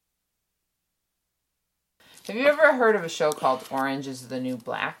Have you ever heard of a show called Orange is the New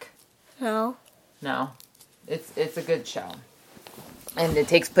Black? No. No. It's a good show. And it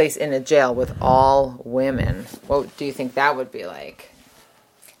takes place in a jail with all women. What do you think that would be like?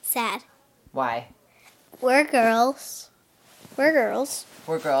 Sad. Why? We're girls. We're girls.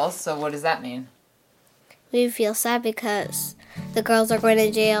 We're girls, so what does that mean? We feel sad because the girls are going to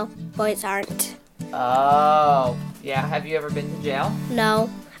jail, boys aren't. Oh. Yeah, have you ever been to jail?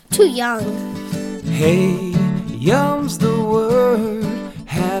 No. Too young. Hey, yum's the word,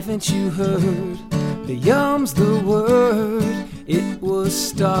 haven't you heard? The yum's the word, it was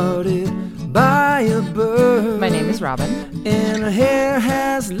started by a bird. My name is Robin. And her hair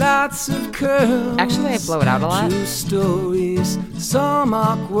has lots of curls. Actually, I blow it out a lot. True stories, some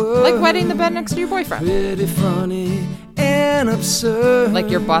awkward. Like wetting the bed next to your boyfriend. Pretty funny and absurd. Like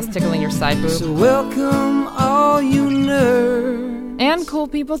your boss tickling your side boob. So welcome all you nerds. And cool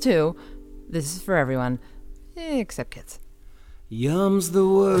people too. This is for everyone, except kids. Yum's the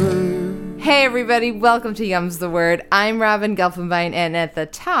word. Hey everybody, welcome to Yum's the Word. I'm Robin Gelfenbein, and at the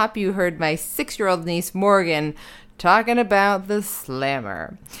top you heard my 6-year-old niece Morgan talking about the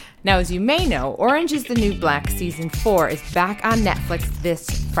Slammer. Now, as you may know, Orange is the New Black Season 4 is back on Netflix this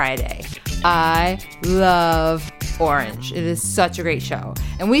Friday. I love Orange. It is such a great show.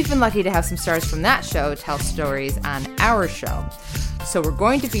 And we've been lucky to have some stars from that show tell stories on our show. So we're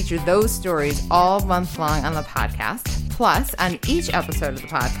going to feature those stories all month long on the podcast. Plus, on each episode of the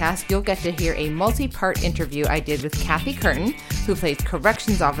podcast, you'll get to hear a multi-part interview I did with Kathy Curtin, who plays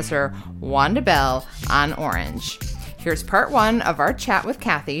Corrections Officer Wanda Bell on Orange. Here's part 1 of our chat with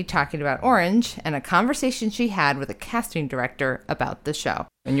Kathy talking about Orange and a conversation she had with a casting director about the show.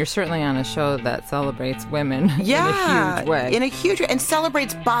 And you're certainly on a show that celebrates women in a huge way. In a huge way. And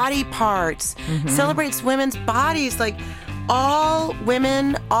celebrates body parts. Mm-hmm. Celebrates women's bodies. Like all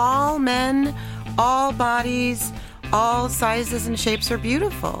women, all men, all bodies, all sizes and shapes are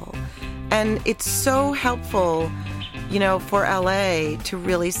beautiful. And it's so helpful, you know, for LA to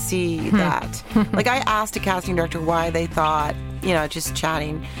really see that. Like, I asked a casting director why they thought, you know, just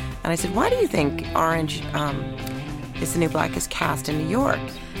chatting, and I said, why do you think Orange is the New Black is cast in New York?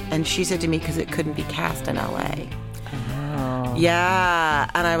 And she said to me, because it couldn't be cast in LA. Oh. Yeah,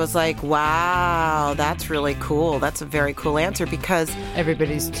 and I was like, wow, that's really cool. That's a very cool answer, because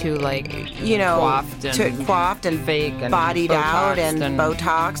everybody's too, like, you know, coiffed and fake and bodied out and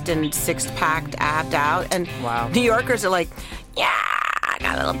Botoxed and six-packed, abbed out. And wow. New Yorkers are like, yeah, I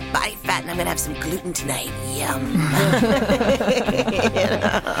got a little body fat and I'm going to have some gluten tonight. Yum. You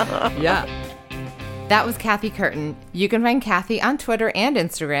know? Yeah. That was Kathy Curtin. You can find Kathy on Twitter and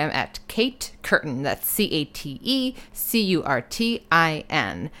Instagram at Kate Curtin. That's CateCurtin.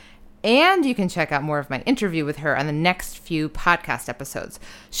 And you can check out more of my interview with her on the next few podcast episodes.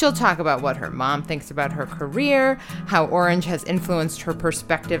 She'll talk about what her mom thinks about her career, how Orange has influenced her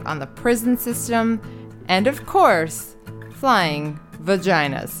perspective on the prison system, and of course, flying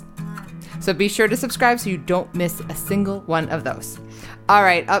vaginas. So be sure to subscribe so you don't miss a single one of those. All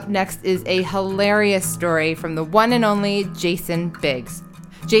right, up next is a hilarious story from the one and only Jason Biggs.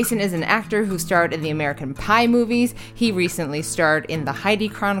 Jason is an actor who starred in the American Pie movies. He recently starred in the Heidi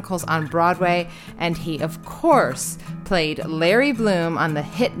Chronicles on Broadway, and he, of course, played Larry Bloom on the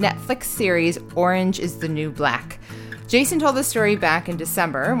hit Netflix series Orange is the New Black. Jason told the story back in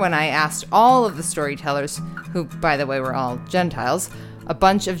December when I asked all of the storytellers, who, by the way, were all Gentiles, a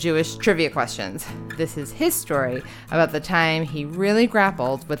bunch of Jewish trivia questions. This is his story about the time he really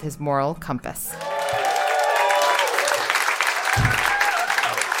grappled with his moral compass.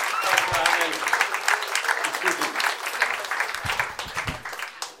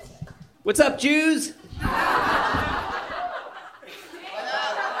 What's up, Jews?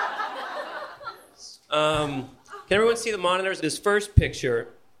 Can everyone see the monitors? This first picture,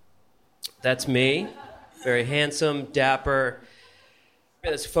 that's me. Very handsome, dapper.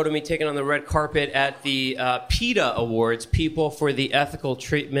 That's a photo of me taken on the red carpet at the PETA Awards, People for the Ethical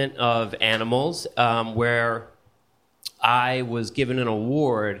Treatment of Animals, where I was given an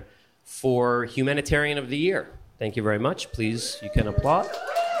award for Humanitarian of the Year. Thank you very much. Please, you can applaud.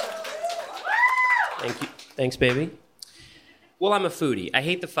 Thank you. Thanks, baby. Well, I'm a foodie. I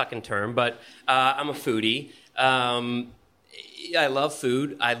hate the fucking term, but I'm a foodie. I love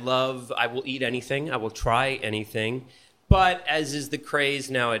food. I will eat anything. I will try anything. But as is the craze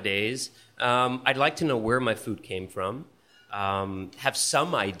nowadays, I'd like to know where my food came from, have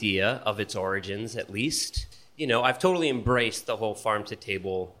some idea of its origins at least. You know, I've totally embraced the whole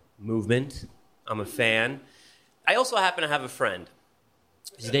farm-to-table movement. I'm a fan. I also happen to have a friend.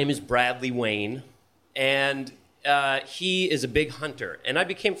 His name is Bradley Wayne, and he is a big hunter. And I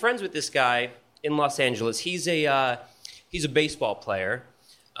became friends with this guy in Los Angeles. He's a baseball player,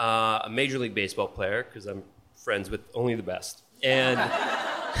 a Major League Baseball player, because I'm friends with only the best. And,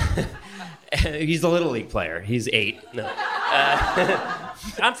 and he's a Little League player. He's 8. No.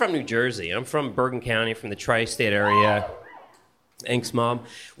 I'm from New Jersey. I'm from Bergen County, from the tri-state area. Thanks, Mom.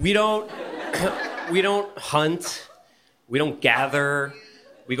 We don't hunt. We don't gather.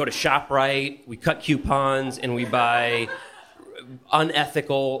 We go to ShopRite. We cut coupons, and we buy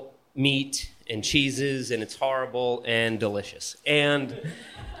unethical meat and cheeses, and it's horrible and delicious. And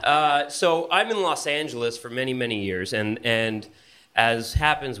so I'm in Los Angeles for many, many years, and as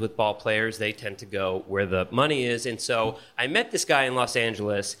happens with ball players, they tend to go where the money is. And so I met this guy in Los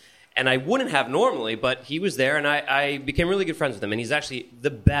Angeles, and I wouldn't have normally, but he was there, and I became really good friends with him. And he's actually the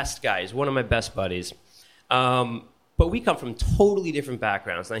best guy. He's one of my best buddies. But we come from totally different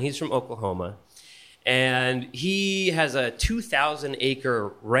backgrounds. Now, he's from Oklahoma, and he has a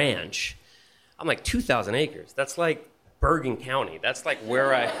 2,000-acre ranch. I'm like, 2,000 acres? That's like Bergen County. That's like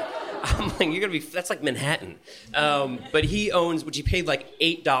where I'm like, that's like Manhattan. But he owns, which he paid like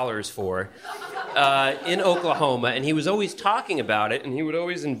 $8 for, in Oklahoma, and he was always talking about it, and he would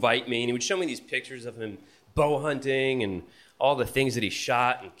always invite me, and he would show me these pictures of him bow hunting and all the things that he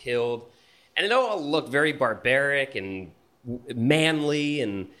shot and killed. And it all looked very barbaric and manly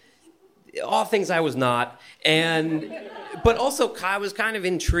and all things I was not. But also I was kind of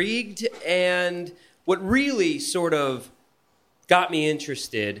intrigued. And what really sort of got me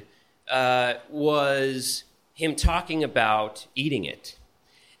interested was him talking about eating it.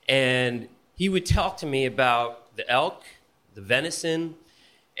 And he would talk to me about the elk, the venison,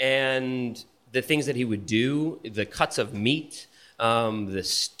 and the things that he would do, the cuts of meat, the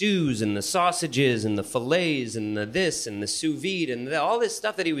stews and the sausages and the fillets and the this and the sous vide and all this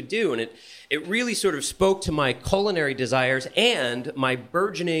stuff that he would do. And it really sort of spoke to my culinary desires and my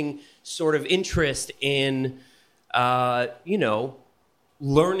burgeoning sort of interest in,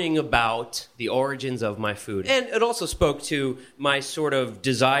 learning about the origins of my food. And it also spoke to my sort of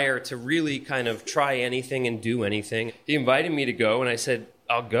desire to really kind of try anything and do anything. He invited me to go, and I said,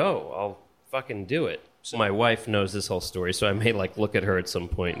 I'll go. I'll fucking do it. So my wife knows this whole story, so I may like look at her at some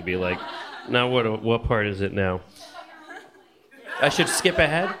point and be like, now what part is it now? I should skip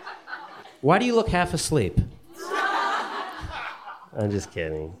ahead? Why do you look half asleep? I'm just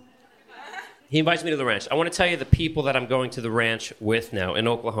kidding. He invites me to the ranch. I want to tell you the people that I'm going to the ranch with now in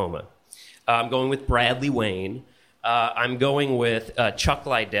Oklahoma. I'm going with Bradley Wayne. I'm going with Chuck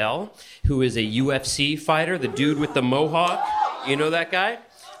Liddell, who is a UFC fighter, the dude with the mohawk. You know that guy?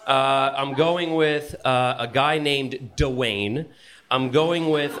 I'm going with a guy named Dwayne. I'm going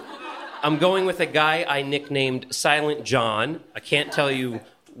with a guy I nicknamed Silent John. I can't tell you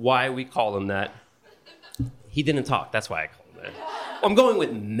why we call him that. He didn't talk. That's why I call him that. I'm going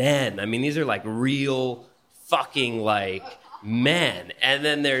with men. I mean, these are like real fucking like men. And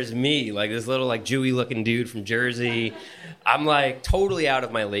then there's me, like this little like Jewy looking dude from Jersey. I'm like totally out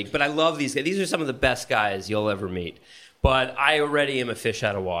of my league, but I love these guys. These are some of the best guys you'll ever meet. But I already am a fish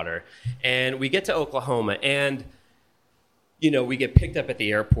out of water. And we get to Oklahoma, and, we get picked up at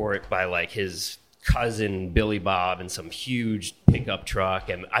the airport by, like, his cousin, Billy Bob, in some huge pickup truck.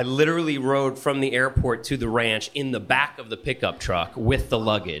 And I literally rode from the airport to the ranch in the back of the pickup truck with the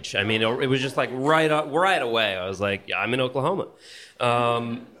luggage. I mean, it was just, like, right away. I was like, yeah, I'm in Oklahoma.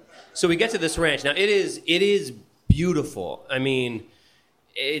 So we get to this ranch. Now, it is beautiful. I mean,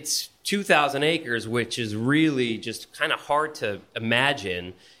 it's 2,000 acres, which is really just kind of hard to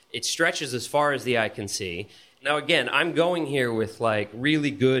imagine. It stretches as far as the eye can see. Now, again, I'm going here with like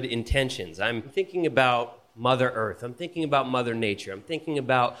really good intentions. I'm thinking about Mother Earth. I'm thinking about Mother Nature. I'm thinking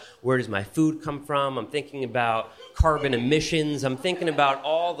about where does my food come from. I'm thinking about carbon emissions. I'm thinking about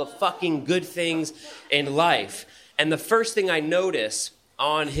all the fucking good things in life. And the first thing I notice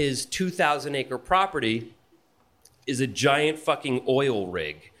on his 2,000 acre property is a giant fucking oil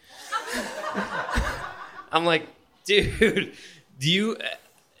rig. I'm like, dude, do you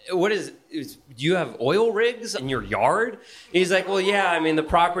have oil rigs in your yard? And he's like, well, yeah, I mean, the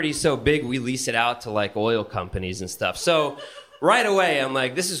property's so big, we lease it out to like oil companies and stuff. So right away, I'm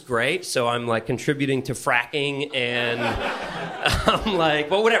like, this is great. So I'm like contributing to fracking, and I'm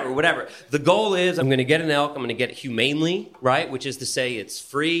like, well, whatever. The goal is I'm going to get an elk. I'm going to get it humanely, right? Which is to say it's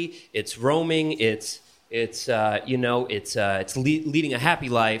free, it's roaming, it's leading a happy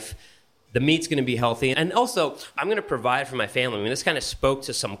life. The meat's going to be healthy. And also, I'm going to provide for my family. I mean, this kind of spoke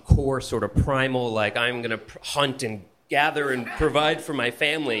to some core sort of primal, like I'm going to hunt and gather and provide for my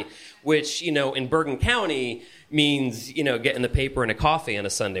family, which, in Bergen County means, getting the paper and a coffee on a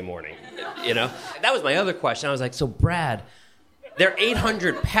Sunday morning, That was my other question. I was like, so Brad, They're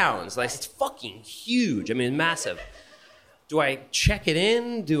 800 pounds. Like, it's fucking huge. I mean, massive. Do I check it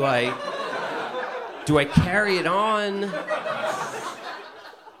in? Do I carry it on?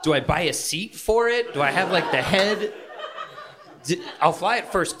 Do I buy a seat for it? Do I have, like, the head? I'll fly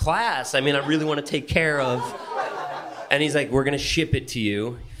it first class. I mean, I really want to take care of... And he's like, we're going to ship it to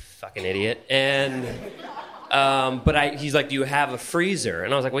you. Fucking idiot. And... he's like, do you have a freezer?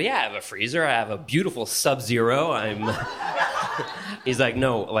 And I was like, well, yeah, I have a freezer. I have a beautiful Sub-Zero. He's like,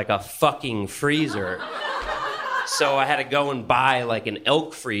 no, like a fucking freezer. So I had to go and buy like an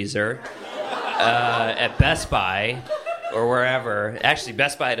elk freezer at Best Buy or wherever. Actually,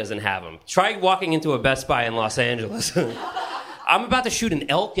 Best Buy doesn't have them. Try walking into a Best Buy in Los Angeles. I'm about to shoot an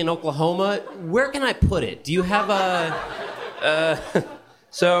elk in Oklahoma. Where can I put it? Do you have a...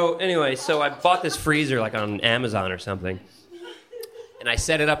 So anyway, I bought this freezer like on Amazon or something, and I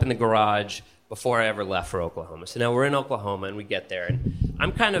set it up in the garage before I ever left for Oklahoma. So now we're in Oklahoma, and we get there, and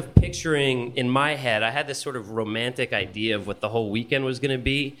I'm kind of picturing in my head, I had this sort of romantic idea of what the whole weekend was going to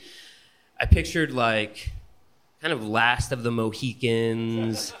be. I pictured like kind of Last of the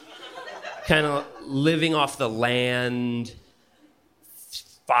Mohicans, kind of living off the land,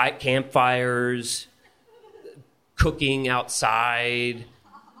 campfires, cooking outside.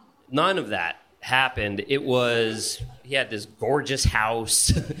 None of that happened. He had this gorgeous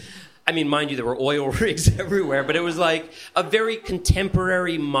house. I mean, mind you, there were oil rigs everywhere, but it was like a very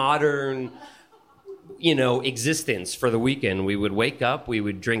contemporary, modern, existence for the weekend. We would wake up, we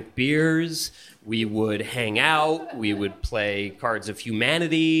would drink beers, we would hang out, we would play Cards of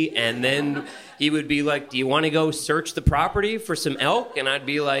Humanity, and then he would be like, do you want to go search the property for some elk? And I'd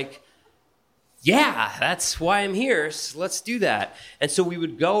be like, yeah, that's why I'm here. So let's do that. And so we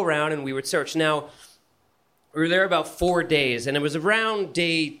would go around and we would search. Now, we were there about 4 days, and it was around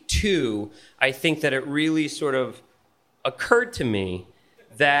day 2, I think, that it really sort of occurred to me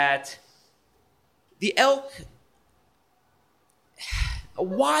that the elk,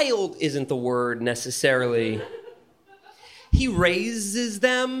 wild isn't the word necessarily. He raises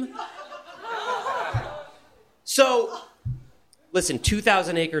them. So... Listen,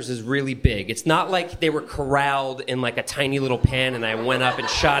 2,000 acres is really big. It's not like they were corralled in like a tiny little pen and I went up and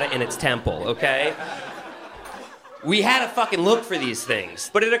shot it in its temple, okay? We had to fucking look for these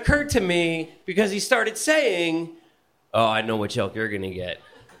things. But it occurred to me because he started saying, oh, I know which elk you're going to get.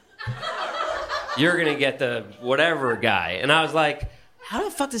 You're going to get the whatever guy. And I was like, how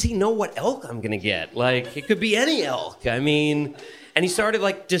the fuck does he know what elk I'm going to get? Like, it could be any elk. I mean, and he started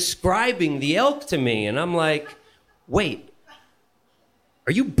like describing the elk to me. And I'm like, wait.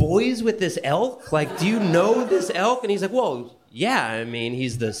 Are you boys with this elk? Like, do you know this elk? And he's like, well, yeah, I mean,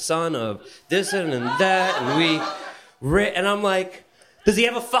 he's the son of this and that, and and I'm like, does he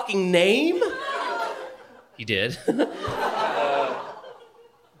have a fucking name? He did. But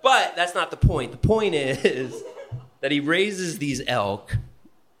that's not the point. The point is that he raises these elk,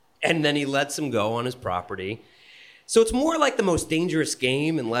 and then he lets them go on his property. So it's more like the most dangerous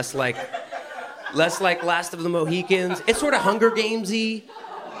game and less like Last of the Mohicans. It's sort of Hunger Games-y.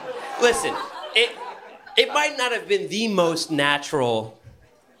 Listen, it might not have been the most natural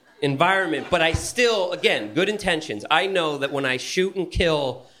environment, but I still, again, good intentions. I know that when I shoot and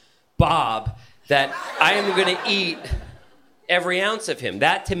kill Bob, that I am going to eat every ounce of him.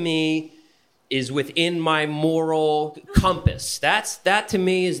 That, to me, is within my moral compass. That, to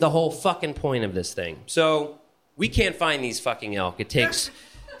me, is the whole fucking point of this thing. So we can't find these fucking elk. It takes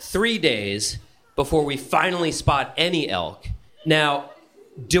 3 days before we finally spot any elk. Now,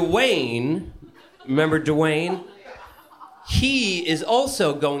 Dwayne, remember Dwayne? He is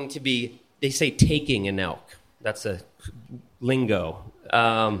also going to be, they say, taking an elk. That's a lingo.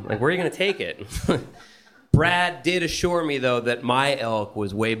 Like, where are you going to take it? Brad did assure me, though, that my elk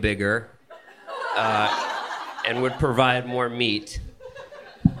was way bigger and would provide more meat.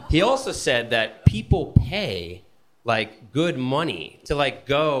 He also said that people pay like good money to like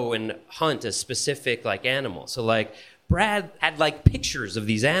go and hunt a specific like animal. So like Brad had like pictures of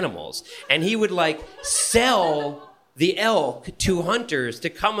these animals, and he would like sell the elk to hunters to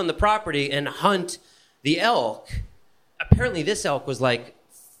come on the property and hunt the elk. Apparently this elk was like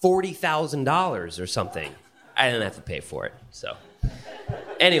 $40,000 or something. I didn't have to pay for it. So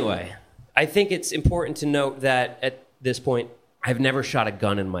anyway, I think it's important to note that at this point, I've never shot a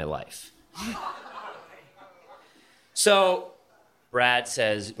gun in my life. So Brad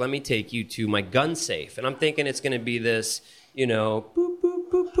says, let me take you to my gun safe. And I'm thinking it's going to be this, you know, boop,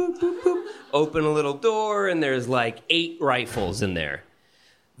 boop, boop, boop, boop, boop. Open a little door, and there's like 8 rifles in there.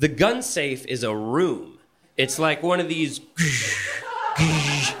 The gun safe is a room. It's like one of these,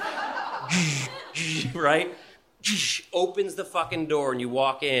 right? opens the fucking door and you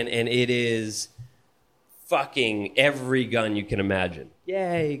walk in and it is fucking every gun you can imagine.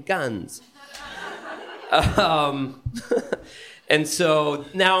 Yay, guns. And so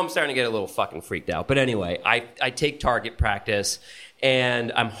now I'm starting to get a little fucking freaked out. But anyway, I take target practice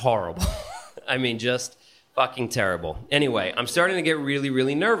and I'm horrible. I mean, just fucking terrible. Anyway, I'm starting to get really,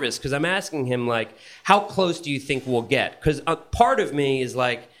 really nervous because I'm asking him, like, how close do you think we'll get? Because a part of me is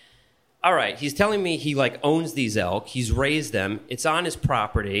like, all right, he's telling me he, like, owns these elk. He's raised them. It's on his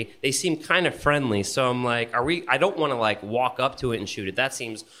property. They seem kind of friendly. So I'm like, I don't want to, like, walk up to it and shoot it. That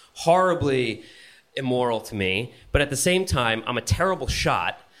seems horribly immoral to me. But at the same time, I'm a terrible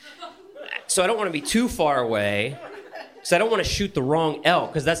shot. So I don't want to be too far away. So I don't want to shoot the wrong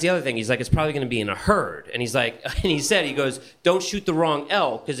elk, because that's the other thing. He's like, it's probably going to be in a herd. And he's like, and he goes, don't shoot the wrong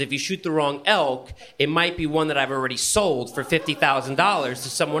elk, because if you shoot the wrong elk, it might be one that I've already sold for $50,000 to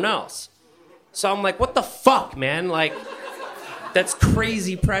someone else. So I'm like, what the fuck, man? Like, that's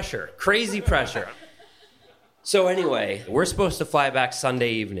crazy pressure. Crazy pressure. So anyway, we're supposed to fly back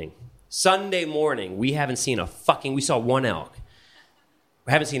Sunday evening. Sunday morning, we saw one elk.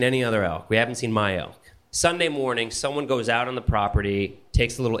 We haven't seen any other elk. We haven't seen my elk. Sunday morning, someone goes out on the property,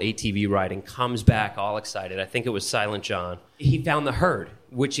 takes a little ATV ride, and comes back all excited. I think it was Silent John. He found the herd,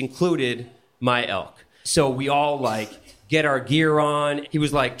 which included my elk. So we all, like, get our gear on. He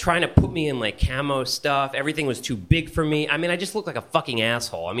was, like, trying to put me in, like, camo stuff. Everything was too big for me. I mean, I just looked like a fucking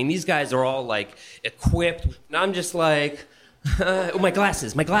asshole. I mean, these guys are all, like, equipped. And I'm just like, oh, my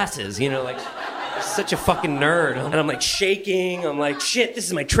glasses, you know, like, such a fucking nerd. And I'm, like, shaking. I'm like, shit, this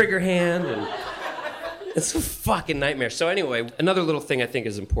is my trigger hand. And it's a fucking nightmare. So anyway, another little thing I think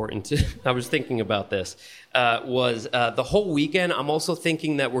is important, I was thinking about this, was the whole weekend, I'm also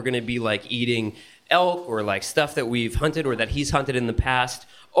thinking that we're going to be, like, eating elk or, like, stuff that we've hunted or that he's hunted in the past.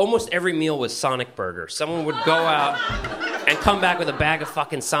 Almost every meal was Sonic Burger. Someone would go out and come back with a bag of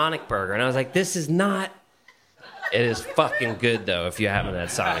fucking Sonic Burger. And I was like, this is not... It is fucking good, though, if you haven't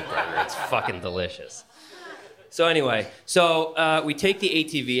had Sonic Burger. It's fucking delicious. So anyway, we take the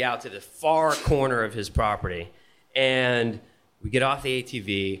ATV out to the far corner of his property, and we get off the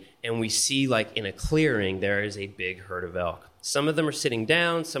ATV, and we see, like, in a clearing, there is a big herd of elk. Some of them are sitting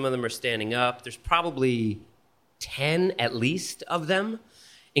down, some of them are standing up. There's probably 10 at least of them,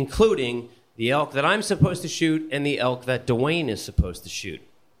 including the elk that I'm supposed to shoot and the elk that Dwayne is supposed to shoot.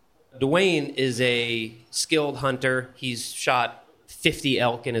 Dwayne is a skilled hunter. He's shot 50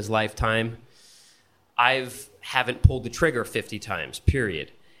 elk in his lifetime. Haven't pulled the trigger 50 times,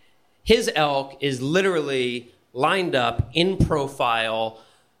 period. His elk is literally lined up in profile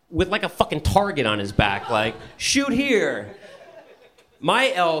with, like, a fucking target on his back, like, shoot here.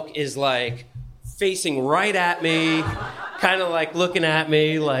 My elk is, like, facing right at me, kind of, like, looking at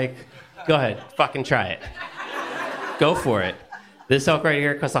me, like, go ahead, fucking try it. Go for it. This elk right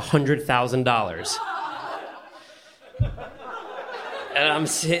here costs $100,000. And I'm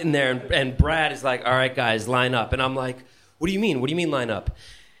sitting there, and Brad is like, all right, guys, line up. And I'm like, what do you mean? What do you mean line up?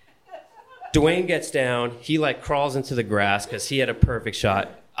 Dwayne gets down. He, like, crawls into the grass because he had a perfect shot.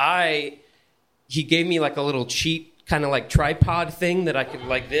 He gave me, like, a little cheat kind of, like, tripod thing that I could,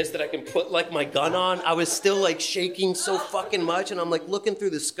 like this, that I can put, like, my gun on. I was still, like, shaking so fucking much, and I'm, like, looking through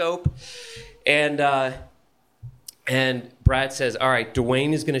the scope. And Brad says, all right,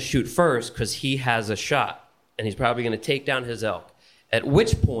 Dwayne is going to shoot first because he has a shot, and he's probably going to take down his elk. At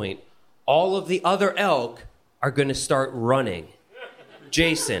which point, all of the other elk are going to start running.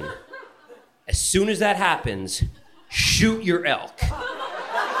 Jason, as soon as that happens, shoot your elk.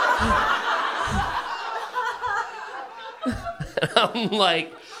 I'm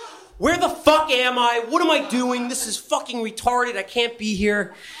like, where the fuck am I? What am I doing? This is fucking retarded. I can't be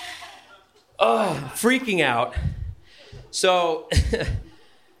here. Oh, freaking out. So,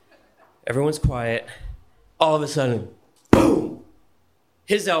 everyone's quiet. All of a sudden, boom!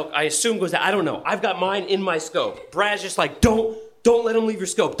 His elk, I assume, goes out. I don't know. I've got mine in my scope. Brad's just like, don't let him leave your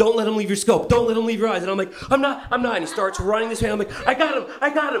scope. Don't let him leave your scope. Don't let him leave your eyes. And I'm like, I'm not. And he starts running this way. I'm like, I got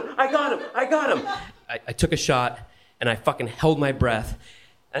him. I took a shot, and I fucking held my breath.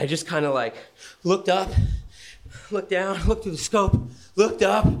 And I just kind of, like, looked up, looked down, looked through the scope, looked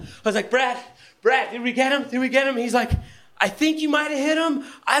up. I was like, Brad, did we get him? He's like, I think you might have hit him.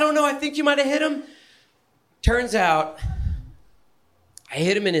 I don't know. I think you might have hit him. Turns out, I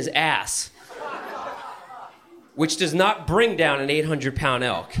hit him in his ass, which does not bring down an 800-pound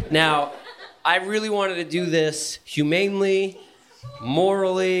elk. Now, I really wanted to do this humanely,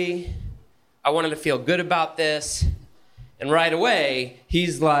 morally. I wanted to feel good about this. And right away,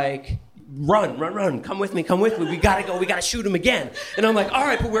 he's like, run, come with me, we gotta go, we gotta shoot him again. And I'm like, all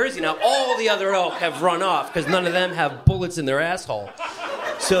right, but where is he now? All the other elk have run off because none of them have bullets in their asshole.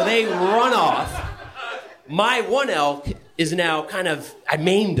 So they run off. My one elk is now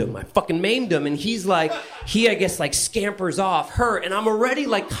I fucking maimed him, and he's like, I guess like scampers off, hurt, and I'm already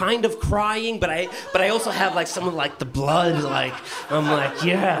like kind of crying, but I also have like some of like the blood, like, I'm like,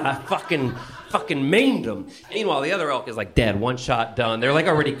 yeah, I fucking maimed him. Meanwhile, the other elk is like dead, one shot done. They're like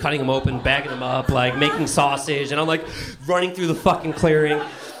already cutting him open, bagging him up, like making sausage, and I'm like running through the fucking clearing.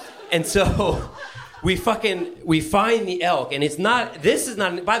 And so we find the elk, and this is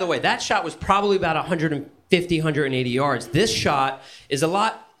not, by the way, that shot was probably about 150, 180 yards. This shot is a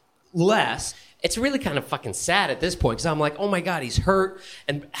lot less. It's really kind of fucking sad at this point, because I'm like, oh my God, he's hurt.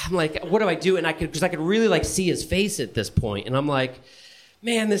 And I'm like, what do I do? And I could really like see his face at this point. And I'm like,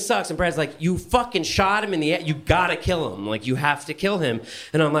 man, this sucks. And Brad's like, you fucking shot him in the air. You gotta kill him. Like, you have to kill him.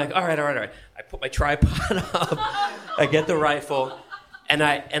 And I'm like, all right. I put my tripod up. I get the rifle, and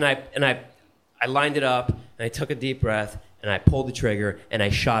I lined it up, and I took a deep breath, and I pulled the trigger, and I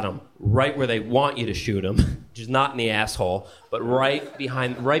shot him right where they want you to shoot him, just not in the asshole, but right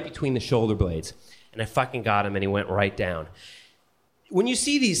between the shoulder blades. And I fucking got him, and he went right down. When you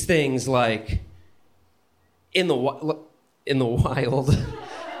see these things, like, in the wild,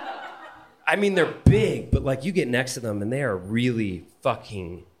 I mean, they're big, but, like, you get next to them, and they are really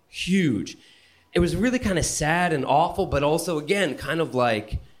fucking huge. It was really kind of sad and awful, but also, again, kind of,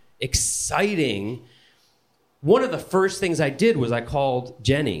 like, exciting. One of the first things I did was I called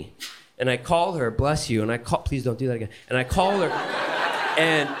Jenny, and I called her, bless you, and please don't do that again. And I called her,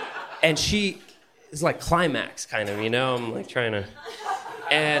 and she is like climax kind of, you know, I'm like trying to,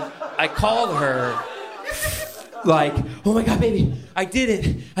 and I called her like, oh my God, baby, I did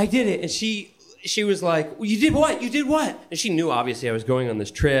it. And she was like, well, you did what? And she knew obviously I was going on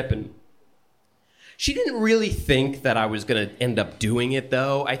this trip, and she didn't really think that I was going to end up doing it,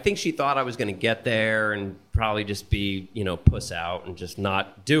 though. I think she thought I was going to get there and probably just be, you know, puss out and just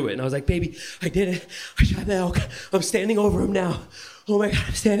not do it. And I was like, baby, I did it. I shot the elk. I'm standing over him now. Oh, my God,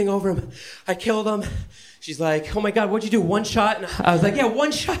 I'm standing over him. I killed him. She's like, oh, my God, what'd you do, one shot? And I was like, yeah,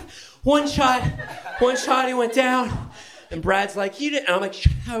 one shot. He went down. And Brad's like, you didn't. And I'm like,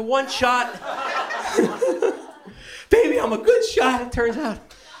 one shot. Baby, I'm a good shot, it turns out.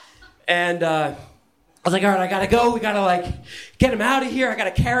 And I was like, all right, I gotta go. We gotta like get him out of here. I gotta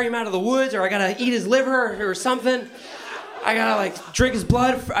carry him out of the woods, or I gotta eat his liver or something. I gotta like drink his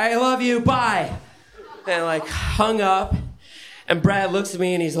blood. I love you. Bye. And I like hung up. And Brad looks at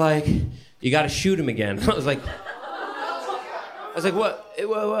me and he's like, you gotta shoot him again. I was like, what?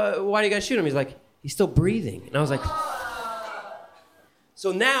 Why do you gotta shoot him? He's like, he's still breathing. And I was like,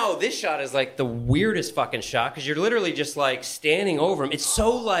 so now this shot is like the weirdest fucking shot, because you're literally just like standing over him. It's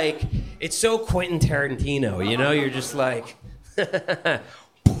so Quentin Tarantino, you know? You're just like, and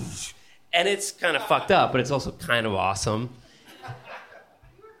it's kind of fucked up, but it's also kind of awesome.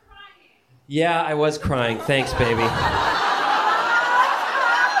 Yeah, I was crying. Thanks, baby.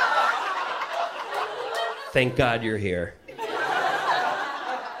 Thank God you're here.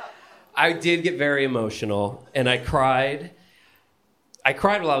 I did get very emotional, and I cried. I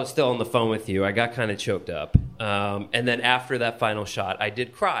cried while I was still on the phone with you. I got kind of choked up. And then after that final shot, I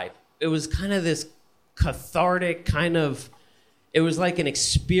did cry. It was kind of this cathartic kind of, it was like an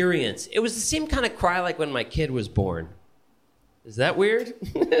experience. It was the same kind of cry like when my kid was born. Is that weird?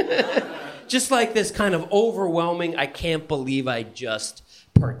 Just like this kind of overwhelming, I can't believe I just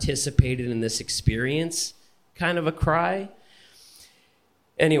participated in this experience kind of a cry.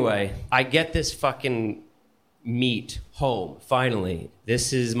 Anyway, I get this fucking meat home, finally.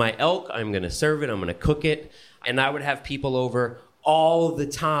 This is my elk. I'm going to serve it. I'm going to cook it. And I would have people over all the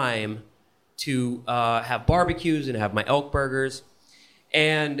time to have barbecues and have my elk burgers.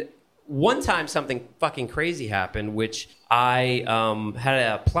 And one time something fucking crazy happened, which I had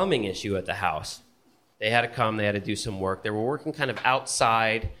a plumbing issue at the house. They had to come. They had to do some work. They were working kind of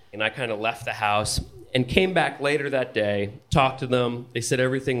outside, and I kind of left the house and came back later that day, talked to them. They said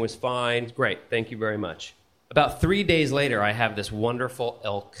everything was fine. Great. Thank you very much. About 3 days later, I have this wonderful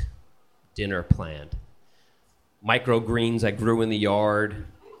elk dinner planned. Microgreens I grew in the yard,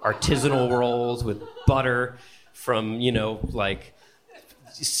 artisanal rolls with butter from, you know, like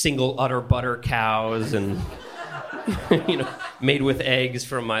single udder butter cows, and, you know, made with eggs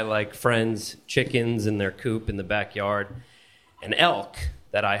from my, like, friends' chickens in their coop in the backyard. An elk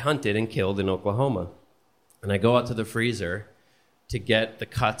that I hunted and killed in Oklahoma. And I go out to the freezer to get the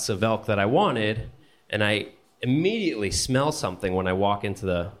cuts of elk that I wanted, and I immediately smell something when I walk into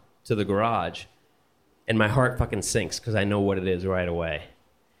the garage, and my heart fucking sinks because I know what it is right away.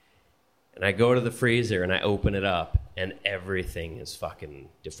 And I go to the freezer and I open it up and everything is fucking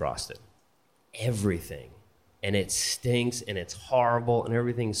defrosted. Everything. And it stinks and it's horrible and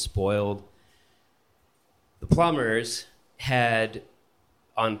everything's spoiled. The plumbers had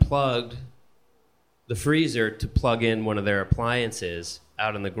unplugged the freezer to plug in one of their appliances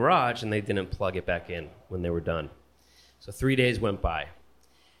out in the garage, and they didn't plug it back in when they were done. So 3 days went by.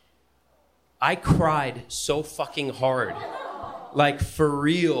 I cried so fucking hard. Like, for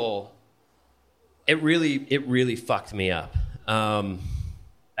real. It really fucked me up.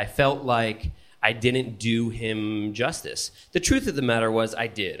 I felt like I didn't do him justice. The truth of the matter was I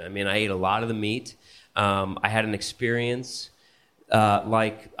did. I mean, I ate a lot of the meat. I had an experience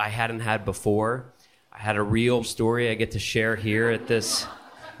like I hadn't had before. I had a real story I get to share here at this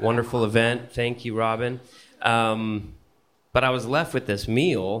wonderful event. Thank you, Robin. But I was left with this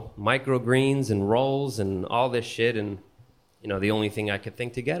meal, microgreens and rolls and all this shit. And, you know, the only thing I could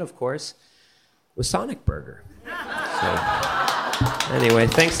think to get, of course, was Sonic Burger. So, anyway,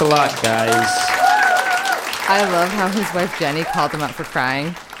 thanks a lot, guys. I love how his wife Jenny called him out for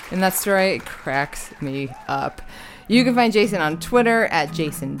crying in that story. It cracks me up. You can find Jason on Twitter at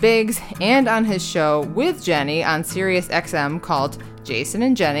Jason Biggs and on his show with Jenny on Sirius XM called Jason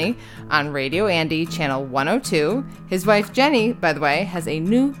and Jenny on Radio Andy Channel 102. His wife Jenny, by the way, has a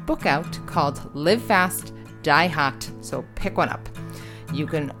new book out called Live Fast, Die Hot, so pick one up. You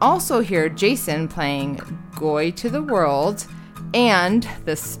can also hear Jason playing Goy to the World and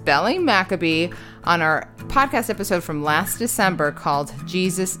the Spelling Maccabee on our podcast episode from last December called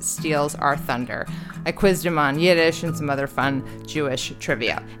Jesus Steals Our Thunder. I quizzed him on Yiddish and some other fun Jewish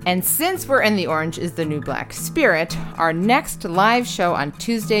trivia. And since we're in the Orange is the New Black spirit, our next live show on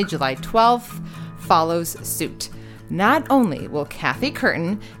Tuesday, July 12th follows suit. Not only will Kathy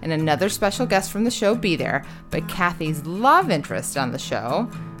Curtin and another special guest from the show be there, but Kathy's love interest on the show,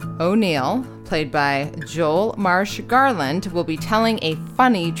 O'Neill, played by Joel Marsh Garland, will be telling a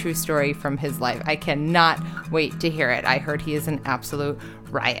funny true story from his life. I cannot wait to hear it. I heard he is an absolute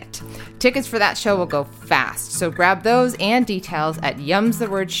riot. Tickets for that show will go fast, so grab those and details at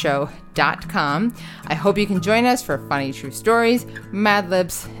yumsthewordshow.com. I hope you can join us for funny true stories, Mad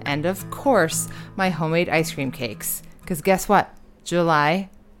Libs, and of course, my homemade ice cream cakes. Because guess what? July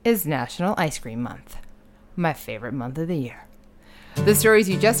is National Ice Cream Month. My favorite month of the year. The stories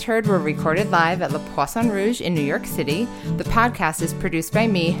you just heard were recorded live at Le Poisson Rouge in New York City. The podcast is produced by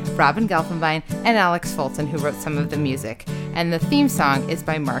me, Robin Gelfenbein, and Alex Fulton, who wrote some of the music. And the theme song is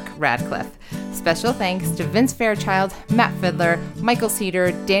by Mark Radcliffe. Special thanks to Vince Fairchild, Matt Fiddler, Michael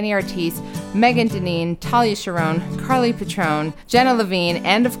Cedar, Danny Ortiz, Megan Deneen, Talia Sharon, Carly Patrone, Jenna Levine,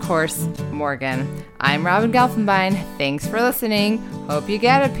 and of course, Morgan. I'm Robin Gelfenbein. Thanks for listening. Hope you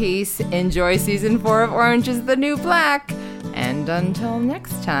get a piece. Enjoy season 4 of Orange is the New Black. And until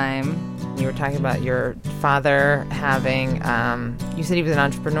next time. You were talking about your father having, you said he was an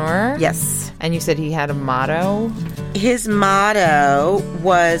entrepreneur? Yes. And you said he had a motto? His motto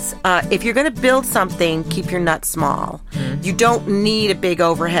was, if you're going to build something, keep your nuts small. Mm-hmm. You don't need a big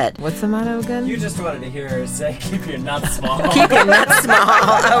overhead. What's the motto again? You just wanted to hear her say, keep your nuts small. Keep your nuts small.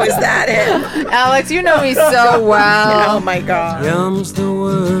 Oh, is that it? Alex, you know me so well. Oh, my God. Yum's the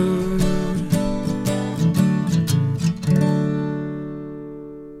word.